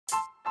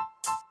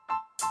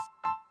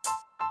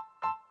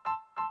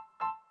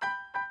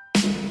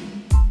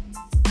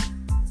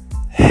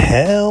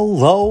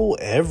Hello,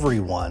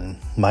 everyone.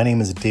 My name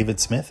is David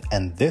Smith,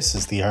 and this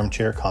is the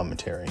Armchair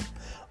Commentary.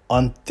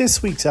 On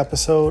this week's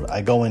episode,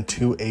 I go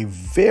into a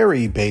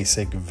very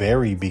basic,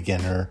 very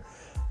beginner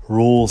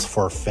rules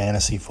for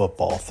fantasy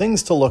football.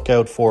 Things to look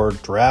out for,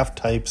 draft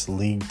types,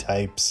 league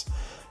types,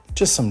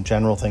 just some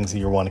general things that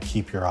you want to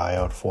keep your eye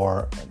out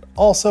for. And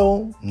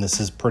also, and this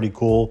is pretty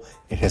cool,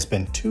 it has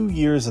been 2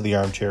 years of the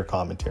Armchair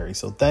Commentary,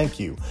 so thank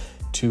you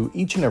to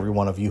each and every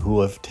one of you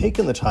who have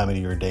taken the time of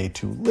your day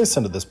to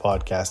listen to this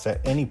podcast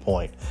at any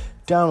point,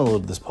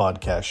 download this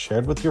podcast,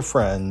 shared with your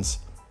friends,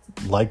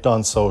 liked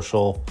on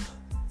social,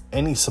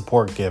 any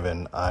support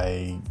given.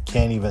 I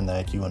can't even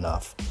thank you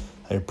enough.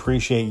 I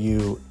appreciate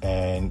you,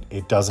 and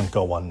it doesn't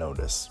go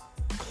unnoticed.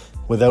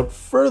 Without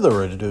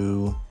further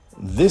ado,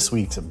 this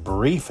week's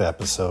brief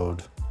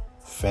episode,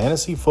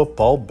 Fantasy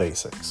Football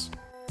Basics.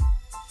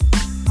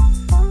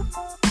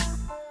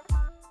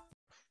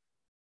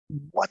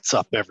 What's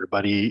up,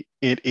 everybody?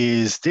 It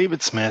is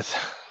David Smith,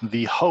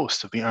 the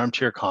host of the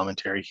Armchair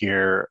Commentary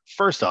here.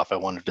 First off, I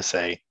wanted to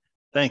say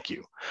thank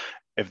you.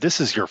 If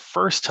this is your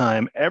first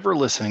time ever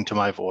listening to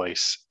my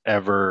voice,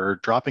 ever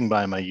dropping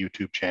by my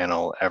YouTube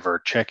channel,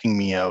 ever checking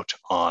me out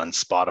on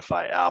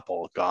Spotify,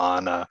 Apple,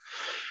 Ghana,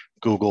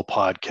 Google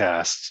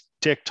Podcasts,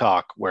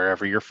 TikTok,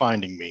 wherever you're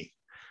finding me,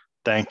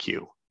 thank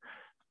you.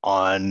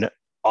 On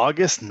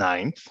August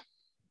 9th,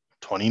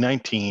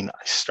 2019,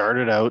 I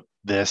started out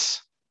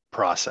this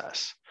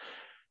process.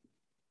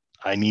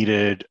 I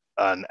needed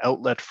an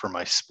outlet for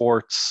my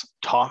sports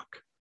talk.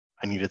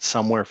 I needed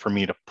somewhere for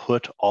me to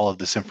put all of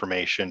this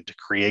information, to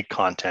create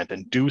content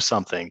and do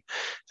something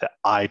that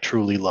I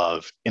truly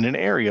love in an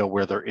area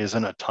where there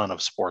isn't a ton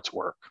of sports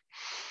work.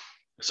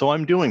 So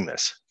I'm doing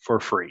this for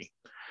free.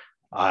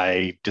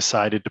 I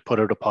decided to put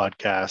out a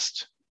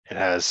podcast.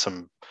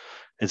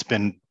 It's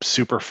been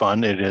super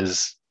fun. It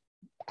is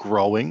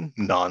growing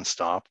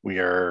nonstop. We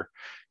are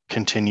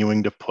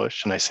continuing to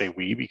push, and I say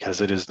we because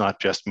it is not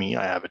just me.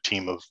 I have a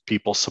team of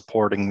people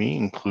supporting me,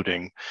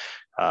 including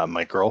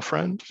my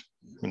girlfriend,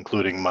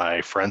 including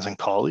my friends and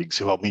colleagues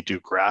who help me do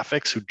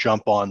graphics, who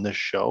jump on this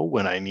show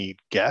when I need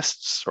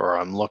guests or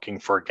I'm looking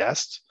for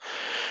guests,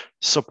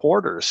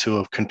 supporters who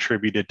have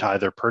contributed to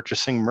either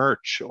purchasing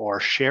merch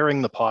or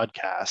sharing the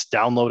podcast,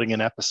 downloading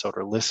an episode,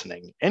 or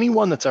listening.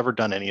 Anyone that's ever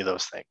done any of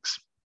those things,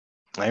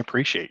 I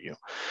appreciate you.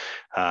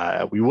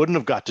 We wouldn't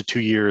have got to 2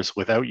 years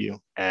without you,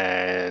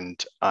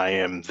 and I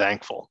am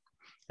thankful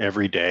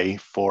every day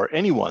for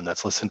anyone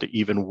that's listened to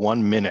even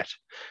 1 minute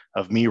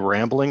of me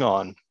rambling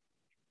on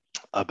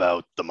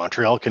about the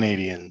Montreal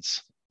Canadiens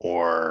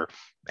or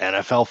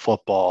NFL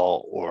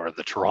football or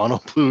the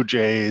Toronto Blue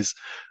Jays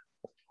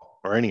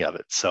or any of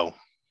it. So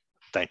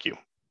thank you,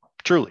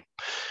 truly.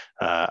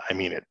 I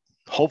mean it.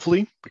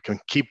 Hopefully we can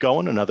keep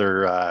going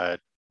another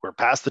we're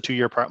past the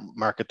 2-year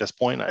mark at this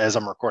point. As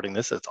I'm recording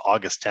this, it's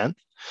August 10th.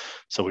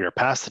 So we are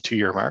past the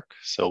 2-year mark.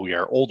 So we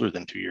are older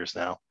than 2 years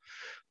now.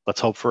 Let's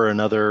hope for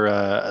another,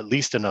 at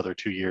least another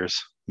 2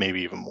 years,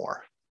 maybe even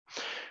more.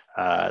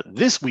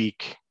 This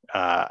week,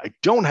 I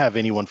don't have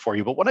anyone for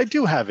you, but what I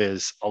do have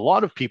is a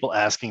lot of people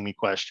asking me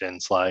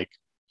questions like,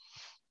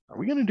 are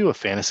we going to do a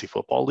fantasy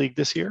football league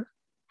this year?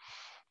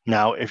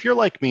 Now, if you're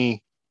like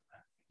me,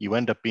 you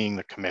end up being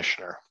the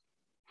commissioner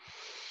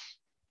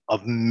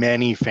of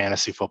many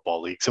fantasy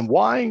football leagues. And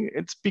why?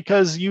 It's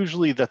because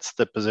usually that's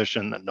the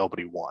position that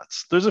nobody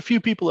wants. There's a few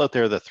people out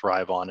there that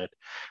thrive on it.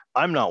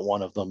 I'm not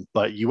one of them,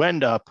 but you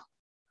end up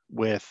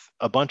with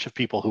a bunch of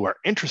people who are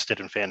interested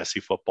in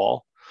fantasy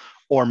football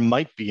or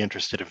might be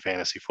interested in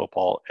fantasy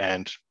football,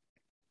 and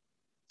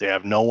they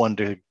have no one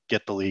to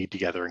get the league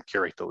together and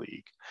curate the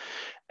league.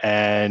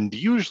 And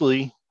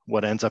usually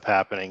what ends up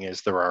happening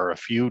is there are a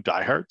few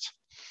diehards.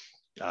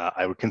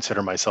 I would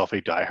consider myself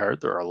a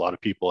diehard. There are a lot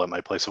of people at my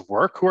place of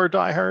work who are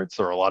diehards.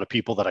 There are a lot of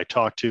people that I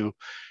talk to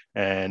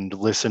and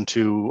listen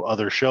to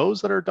other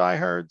shows that are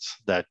diehards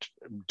that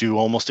do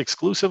almost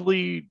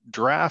exclusively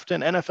draft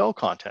and NFL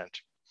content.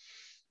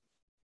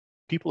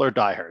 People are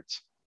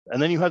diehards.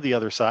 And then you have the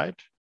other side,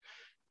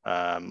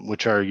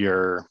 which are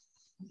your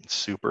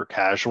super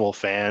casual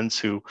fans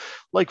who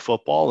like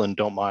football and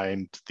don't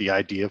mind the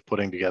idea of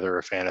putting together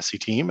a fantasy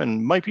team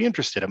and might be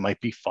interested. It might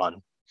be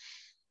fun.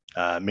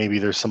 Maybe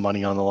there's some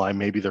money on the line.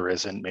 Maybe there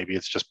isn't. Maybe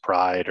it's just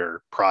pride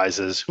or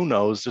prizes. Who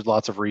knows? There's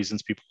lots of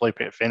reasons people play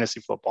fantasy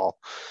football,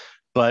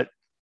 but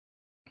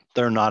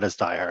they're not as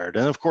diehard.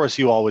 And of course,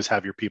 you always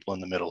have your people in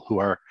the middle who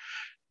are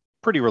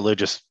pretty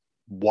religious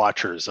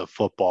watchers of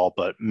football,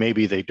 but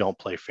maybe they don't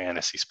play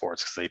fantasy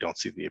sports because they don't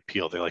see the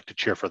appeal. They like to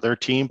cheer for their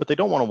team, but they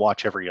don't want to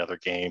watch every other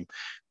game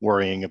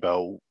worrying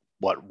about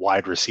what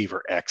wide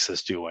receiver X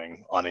is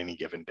doing on any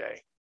given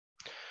day.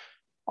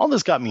 All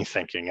this got me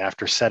thinking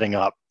after setting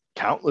up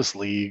countless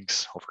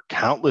leagues over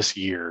countless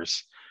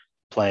years,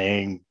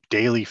 playing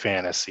daily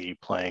fantasy,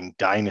 playing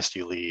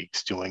dynasty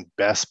leagues, doing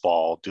best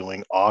ball,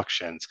 doing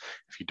auctions.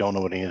 If you don't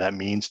know what any of that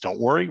means, don't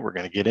worry, we're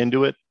going to get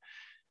into it.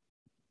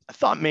 I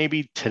thought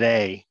maybe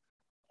today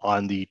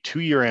on the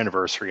 2-year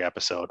anniversary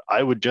episode,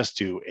 I would just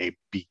do a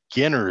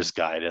beginner's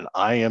guide, and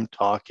I am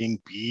talking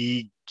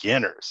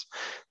beginners,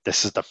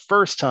 this is the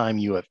first time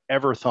you have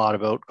ever thought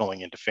about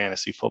going into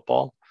fantasy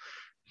football,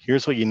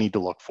 here's what you need to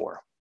look for.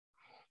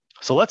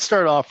 So let's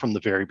start off from the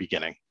very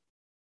beginning.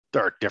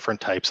 There are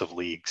different types of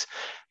leagues.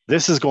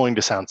 This is going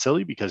to sound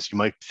silly because you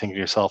might be thinking to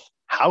yourself,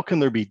 how can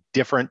there be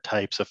different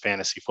types of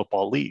fantasy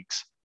football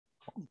leagues?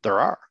 There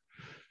are.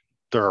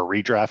 There are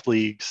redraft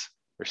leagues,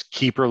 there's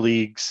keeper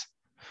leagues,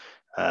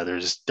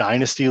 there's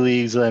dynasty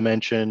leagues that I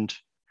mentioned,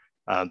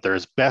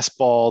 there's best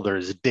ball,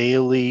 there's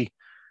daily,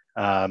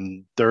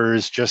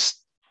 there's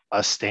just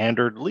a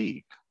standard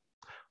league.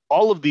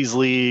 All of these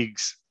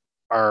leagues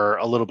are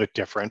a little bit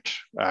different.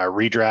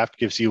 Redraft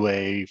gives you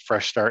a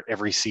fresh start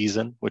every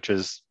season, which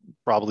is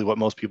probably what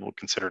most people would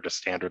consider a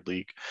standard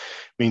league.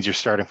 It means you're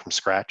starting from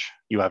scratch.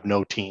 You have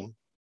no team.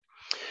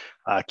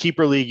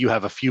 Keeper league, you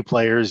have a few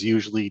players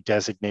usually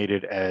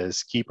designated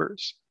as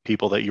keepers,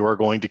 people that you are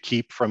going to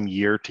keep from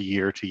year to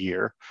year to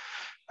year.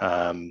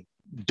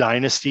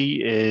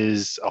 Dynasty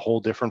is a whole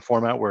different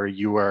format where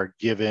you are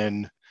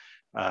given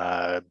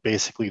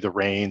basically the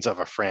reins of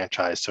a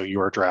franchise. So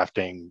you are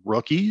drafting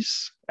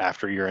rookies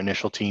after your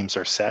initial teams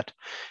are set,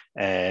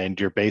 and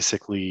you're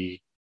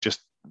basically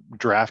just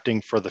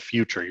drafting for the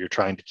future. You're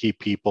trying to keep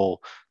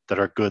people that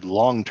are good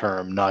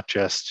long-term, not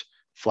just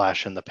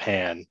flash in the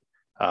pan,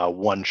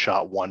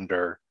 one-shot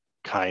wonder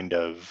kind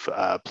of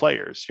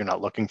players. You're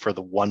not looking for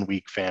the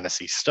one-week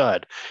fantasy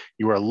stud.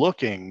 You are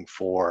looking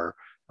for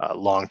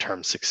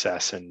long-term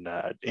success in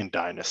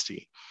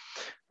Dynasty.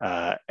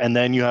 And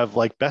then you have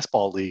like best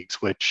ball leagues,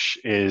 which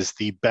is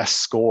the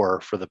best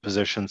score for the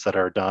positions that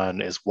are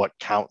done is what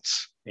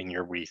counts in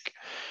your week.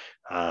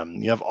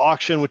 You have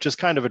auction, which is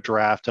kind of a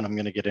draft, and I'm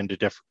going to get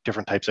into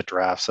different types of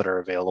drafts that are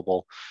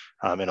available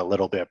in a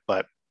little bit.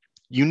 But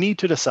you need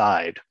to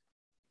decide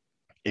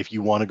if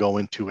you want to go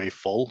into a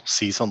full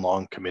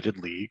season-long committed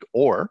league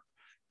or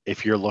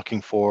if you're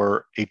looking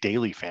for a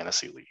daily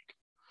fantasy league.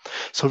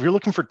 So if you're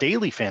looking for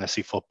daily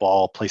fantasy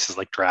football, places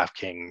like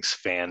DraftKings,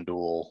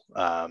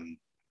 FanDuel,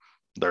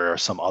 there are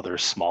some other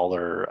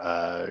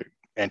smaller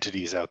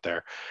entities out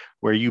there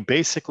where you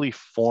basically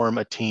form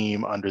a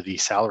team under the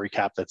salary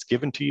cap that's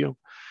given to you,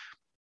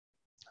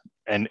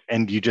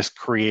 and you just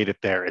create it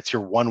there. It's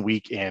your 1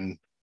 week in,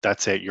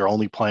 that's it. You're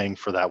only playing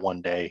for that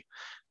one day.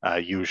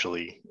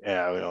 Usually,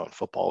 in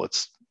football,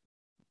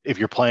 if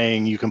you're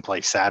playing, you can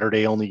play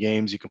Saturday only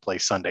games, you can play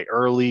Sunday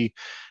early.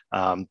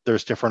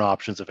 There's different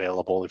options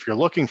available. If you're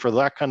looking for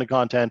that kind of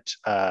content,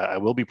 I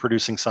will be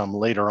producing some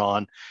later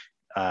on.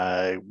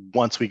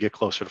 Once we get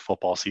closer to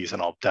football season,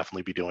 I'll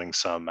definitely be doing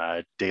some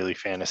daily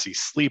fantasy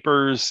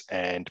sleepers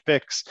and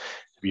picks.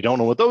 If you don't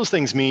know what those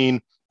things mean,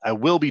 I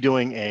will be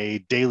doing a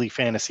daily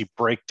fantasy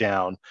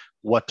breakdown,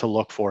 what to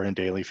look for in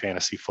daily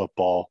fantasy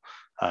football,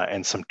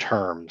 and some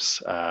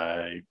terms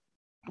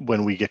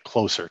when we get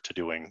closer to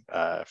doing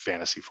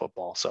fantasy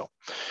football. So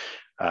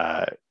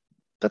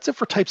that's it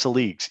for types of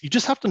leagues. You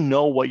just have to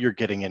know what you're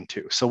getting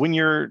into. So when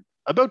you're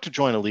about to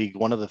join a league,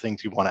 one of the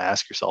things you want to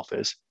ask yourself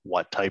is,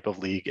 what type of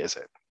league is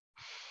it?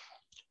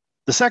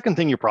 The second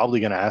thing you're probably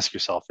going to ask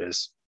yourself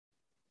is,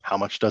 how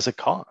much does it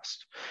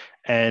cost?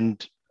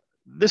 And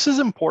this is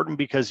important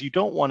because you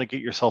don't want to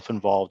get yourself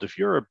involved. If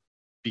you're a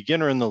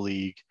beginner in the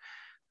league,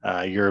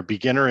 you're a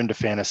beginner into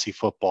fantasy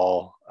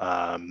football,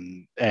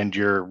 and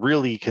you're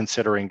really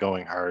considering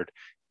going hard,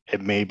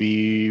 it may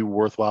be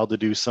worthwhile to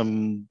do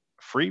some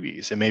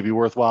freebies. It may be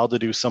worthwhile to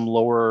do some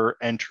lower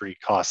entry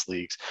cost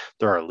leagues.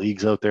 There are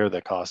leagues out there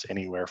that cost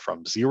anywhere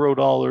from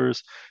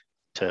 $0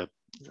 to,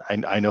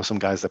 I know some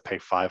guys that pay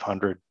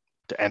 $500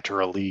 to enter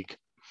a league.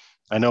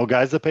 I know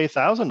guys that pay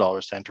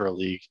 $1,000 to enter a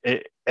league.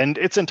 And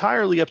it's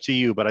entirely up to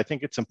you, but I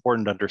think it's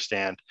important to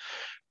understand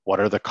what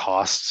are the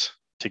costs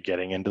to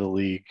getting into the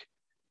league.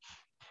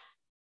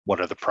 What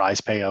are the prize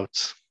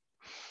payouts?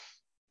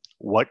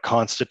 What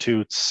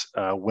constitutes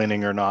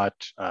winning or not?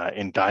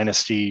 In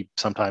Dynasty,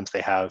 sometimes they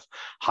have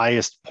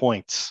highest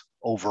points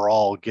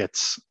overall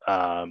gets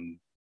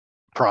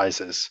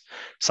prizes.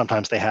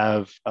 Sometimes they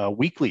have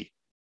weekly,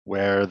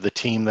 where the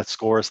team that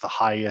scores the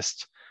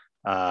highest,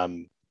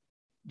 on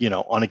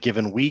a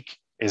given week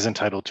is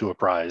entitled to a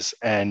prize.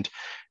 And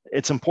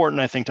it's important,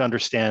 I think, to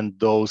understand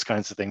those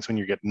kinds of things when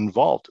you're getting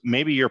involved.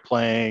 Maybe you're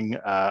playing,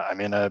 I'm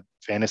in a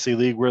fantasy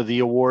league where the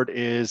award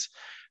is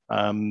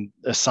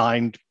a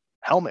signed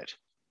helmet.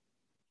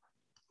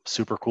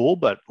 Super cool,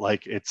 but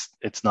like it's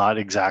not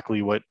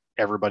exactly what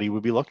everybody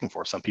would be looking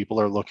for. Some people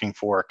are looking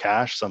for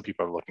cash, some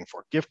people are looking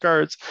for gift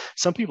cards,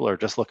 some people are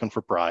just looking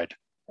for pride.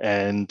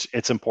 And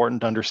it's important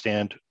to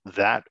understand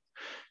that,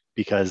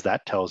 because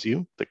that tells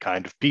you the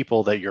kind of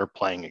people that you're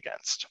playing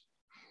against.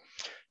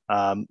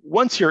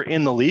 Once you're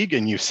in the league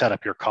and you set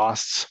up your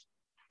costs,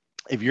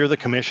 if you're the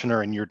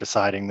commissioner and you're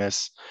deciding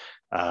this,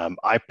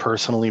 I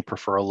personally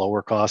prefer a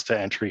lower cost to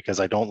entry because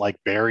I don't like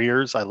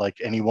barriers. I like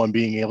anyone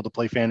being able to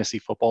play fantasy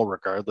football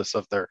regardless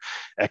of their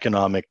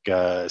economic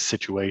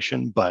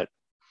situation. But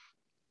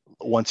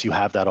once you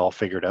have that all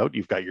figured out,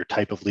 you've got your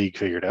type of league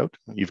figured out,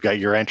 you've got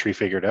your entry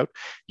figured out,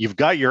 you've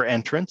got your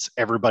entrance,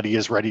 everybody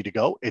is ready to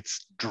go.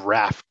 It's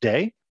draft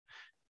day.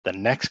 The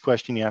next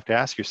question you have to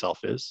ask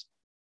yourself is,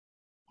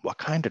 what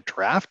kind of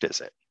draft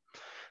is it?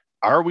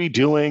 Are we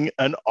doing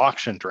an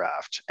auction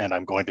draft? And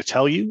I'm going to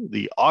tell you,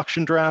 the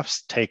auction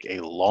drafts take a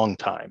long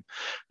time.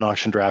 An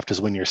auction draft is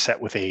when you're set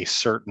with a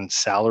certain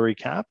salary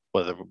cap,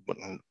 whether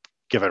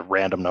give a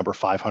random number,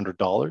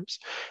 $500,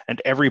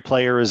 and every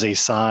player is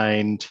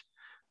assigned.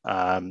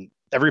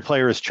 Every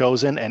player is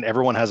chosen, and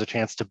everyone has a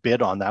chance to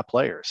bid on that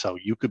player. So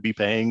you could be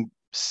paying,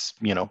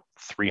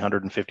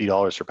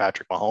 $350 for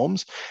Patrick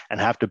Mahomes and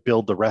have to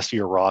build the rest of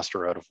your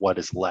roster out of what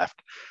is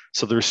left.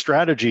 So there's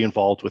strategy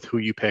involved with who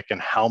you pick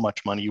and how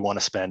much money you want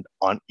to spend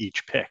on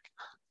each pick.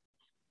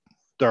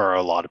 There are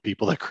a lot of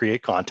people that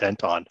create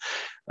content on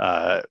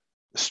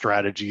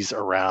strategies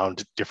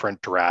around different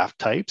draft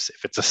types.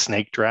 If it's a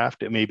snake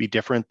draft, it may be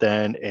different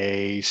than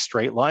a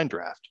straight line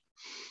draft.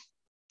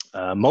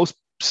 Most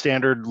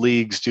standard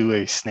leagues do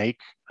a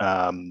snake,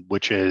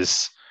 which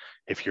is,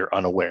 if you're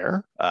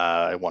unaware,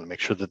 I want to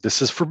make sure that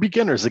this is for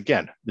beginners.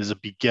 Again, this is a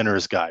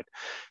beginner's guide.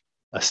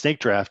 A snake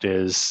draft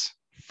is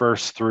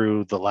first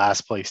through the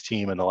last place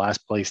team, and the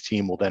last place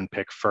team will then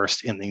pick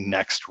first in the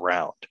next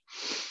round.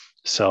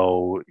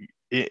 So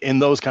in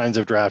those kinds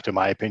of draft, in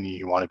my opinion,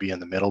 you want to be in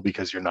the middle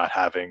because you're not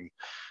having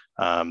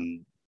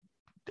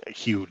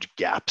huge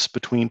gaps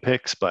between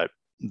picks, but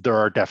there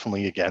are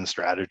definitely, again,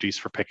 strategies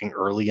for picking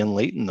early and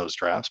late in those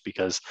drafts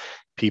because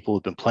people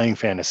have been playing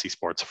fantasy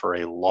sports for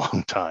a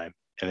long time,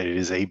 and it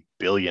is a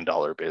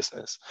billion-dollar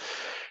business.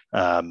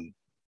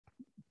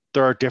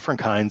 There are different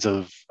kinds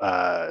of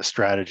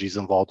strategies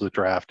involved with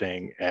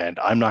drafting, and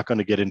I'm not going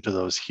to get into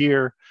those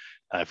here.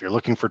 If you're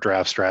looking for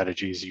draft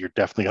strategies, you're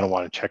definitely going to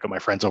want to check out my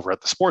friends over at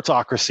the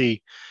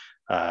Sportsocracy.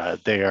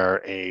 They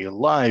are a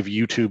live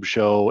YouTube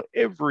show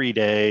every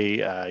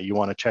day. You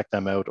want to check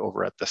them out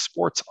over at the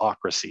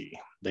Sportsocracy.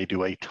 They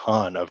do a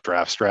ton of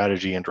draft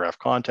strategy and draft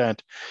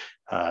content.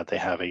 They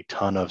have a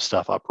ton of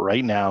stuff up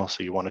right now,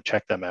 so you want to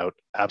check them out.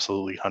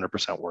 Absolutely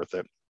 100% worth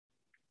it.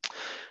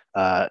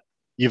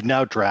 You've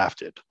now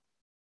drafted,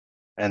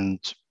 and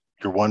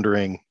you're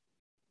wondering,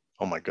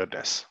 oh my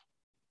goodness,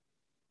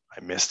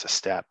 I missed a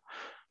step.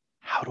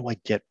 How do I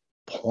get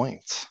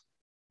points?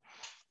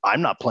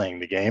 I'm not playing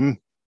the game.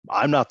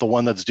 I'm not the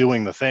one that's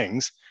doing the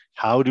things.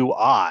 How do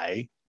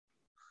I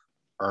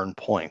earn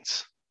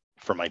points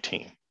for my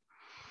team?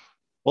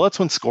 Well, that's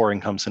when scoring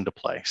comes into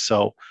play.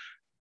 So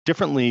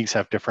different leagues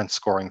have different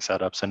scoring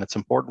setups, and it's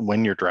important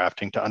when you're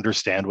drafting to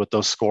understand what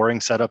those scoring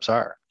setups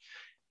are.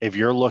 If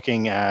you're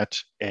looking at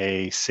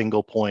a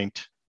single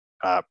point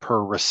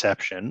per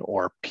reception,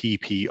 or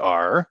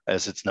PPR,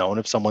 as it's known,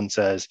 if someone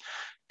says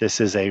this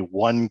is a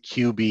 1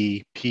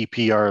 QB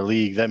PPR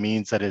league, that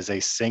means that is a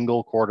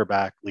single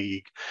quarterback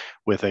league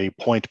with a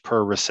point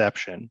per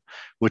reception,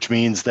 which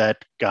means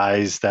that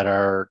guys that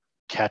are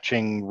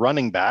catching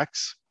running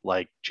backs,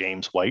 like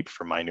James White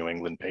from my New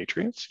England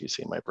Patriots, you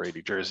see my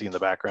Brady jersey in the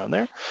background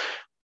there,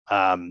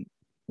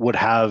 would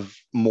have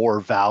more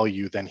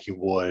value than he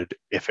would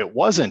if it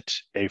wasn't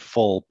a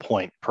full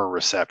point per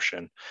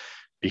reception,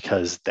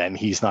 because then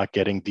he's not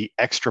getting the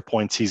extra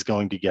points he's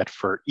going to get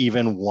for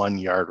even 1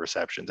 yard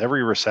receptions.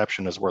 Every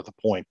reception is worth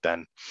a point.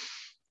 Then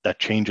that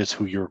changes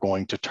who you're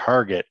going to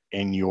target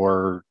in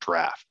your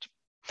draft.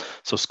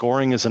 So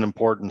scoring is an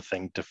important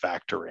thing to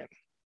factor in.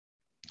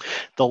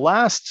 The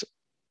last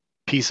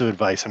piece of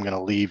advice I'm going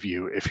to leave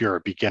you, if you're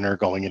a beginner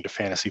going into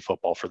fantasy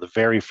football for the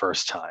very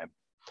first time,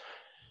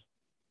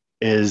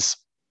 is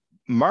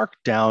mark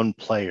down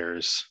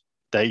players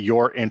that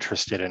you're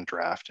interested in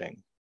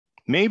drafting.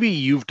 Maybe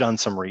you've done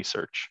some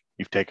research.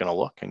 You've taken a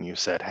look and you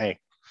said, hey,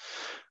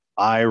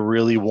 I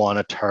really want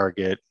to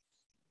target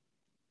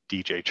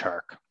DJ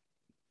Chark.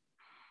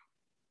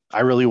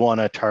 I really want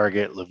to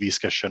target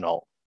Laviska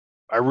Shenault.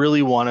 I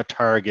really want to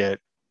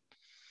target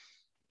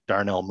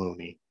Darnell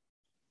Mooney.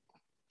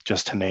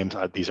 Just to name,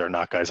 these are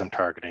not guys I'm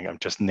targeting. I'm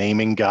just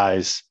naming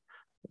guys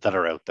that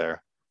are out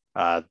there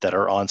that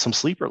are on some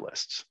sleeper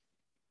lists.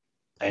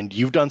 And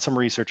you've done some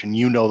research and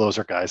you know those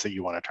are guys that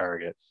you want to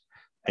target.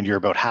 And you're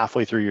about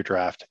halfway through your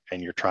draft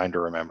and you're trying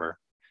to remember,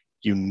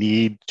 you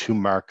need to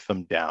mark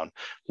them down.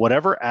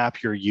 Whatever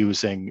app you're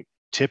using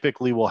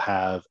typically will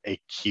have a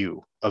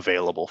queue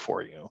available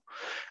for you.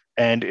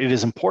 And it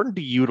is important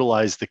to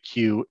utilize the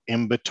queue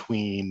in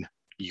between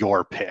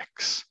your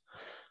picks.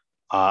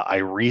 I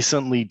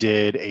recently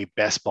did a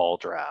best ball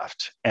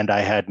draft and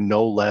I had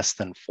no less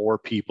than 4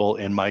 people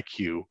in my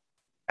queue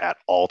at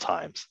all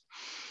times.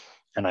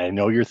 And I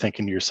know you're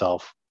thinking to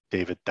yourself,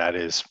 David, that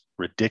is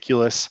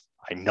ridiculous.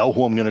 I know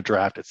who I'm going to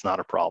draft. It's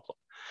not a problem.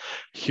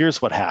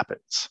 Here's what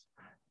happens.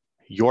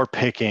 You're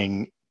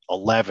picking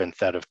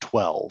 11th out of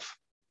 12,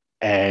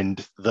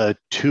 and the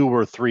 2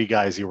 or 3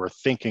 guys you were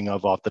thinking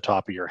of off the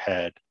top of your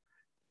head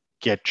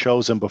get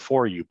chosen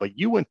before you, but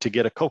you went to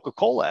get a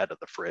Coca-Cola out of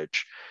the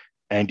fridge,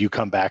 and you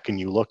come back and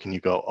you look and you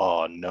go,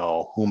 oh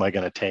no, who am I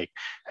going to take?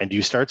 And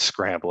you start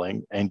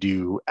scrambling and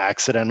you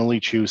accidentally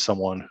choose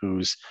someone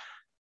who's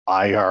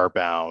IR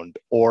bound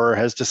or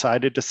has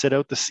decided to sit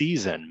out the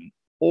season,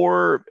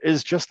 or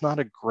is just not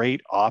a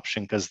great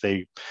option because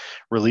they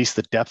released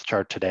the depth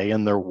chart today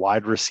and they're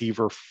wide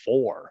receiver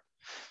 4.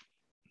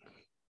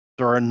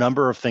 There are a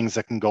number of things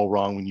that can go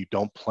wrong when you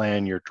don't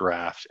plan your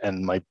draft.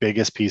 And my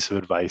biggest piece of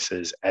advice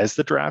is, as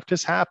the draft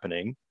is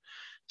happening,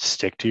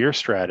 stick to your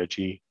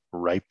strategy,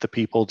 write the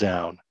people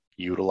down,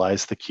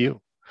 utilize the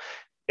queue.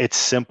 It's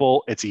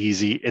simple, it's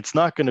easy, it's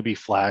not going to be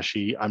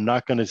flashy. I'm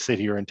not going to sit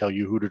here and tell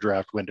you who to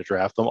draft, when to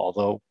draft them,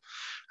 although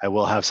I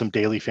will have some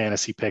daily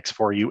fantasy picks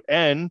for you.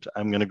 And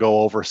I'm going to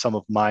go over some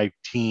of my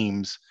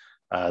teams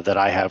that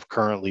I have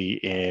currently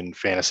in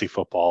fantasy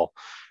football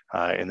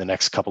in the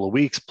next couple of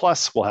weeks.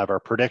 Plus, we'll have our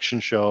prediction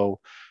show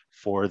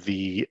for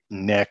the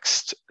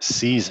next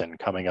season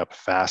coming up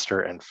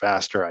faster and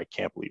faster. I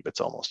can't believe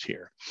it's almost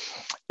here.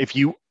 If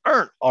you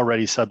aren't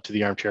already subbed to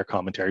the Armchair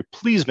Commentary,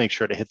 please make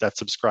sure to hit that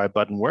subscribe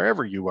button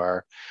wherever you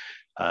are.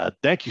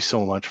 Thank you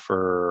so much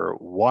for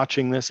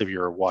watching this. If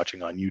you're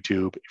watching on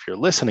YouTube, if you're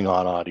listening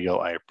on audio,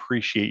 I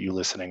appreciate you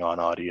listening on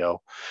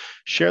audio.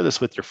 Share this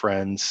with your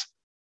friends.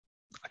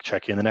 I'll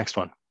check you in the next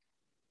one.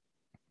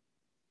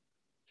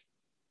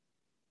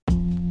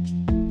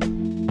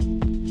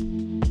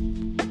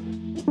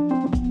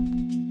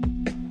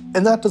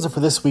 And that does it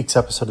for this week's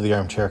episode of the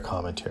Armchair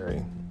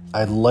Commentary.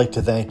 I'd like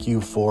to thank you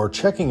for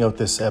checking out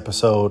this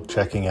episode,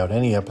 checking out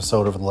any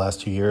episode over the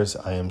last 2 years.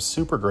 I am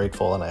super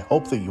grateful, and I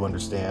hope that you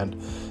understand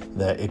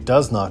that it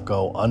does not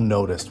go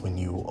unnoticed when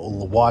you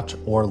watch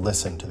or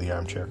listen to the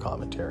Armchair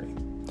Commentary.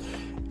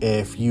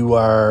 If you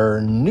are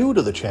new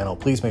to the channel,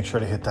 please make sure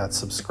to hit that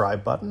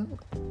subscribe button.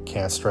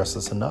 Can't stress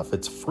this enough.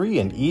 It's free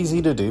and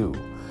easy to do.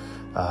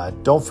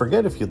 Don't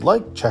forget, if you'd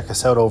like, check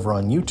us out over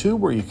on YouTube,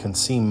 where you can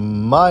see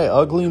my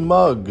ugly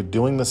mug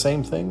doing the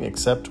same thing,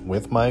 except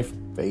with my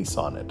face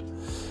on it.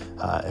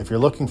 If you're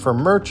looking for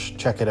merch,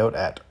 check it out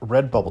at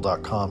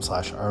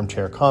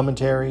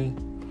redbubble.com/armchaircommentary.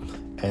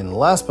 And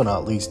last but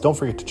not least, don't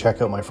forget to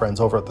check out my friends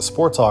over at the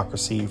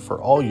Sportsocracy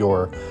for all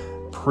your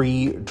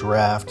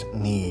pre-draft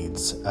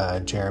needs.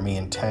 Jeremy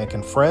and Tank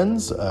and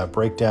Friends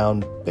break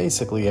down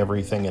basically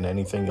everything and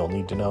anything you'll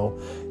need to know.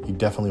 You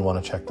definitely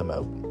want to check them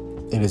out.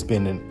 It has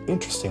been an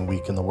interesting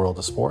week in the world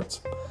of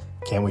sports.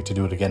 Can't wait to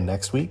do it again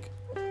next week.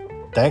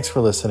 Thanks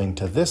for listening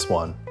to this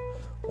one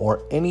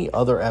or any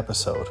other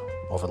episode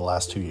over the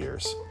last 2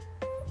 years.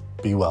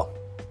 Be well.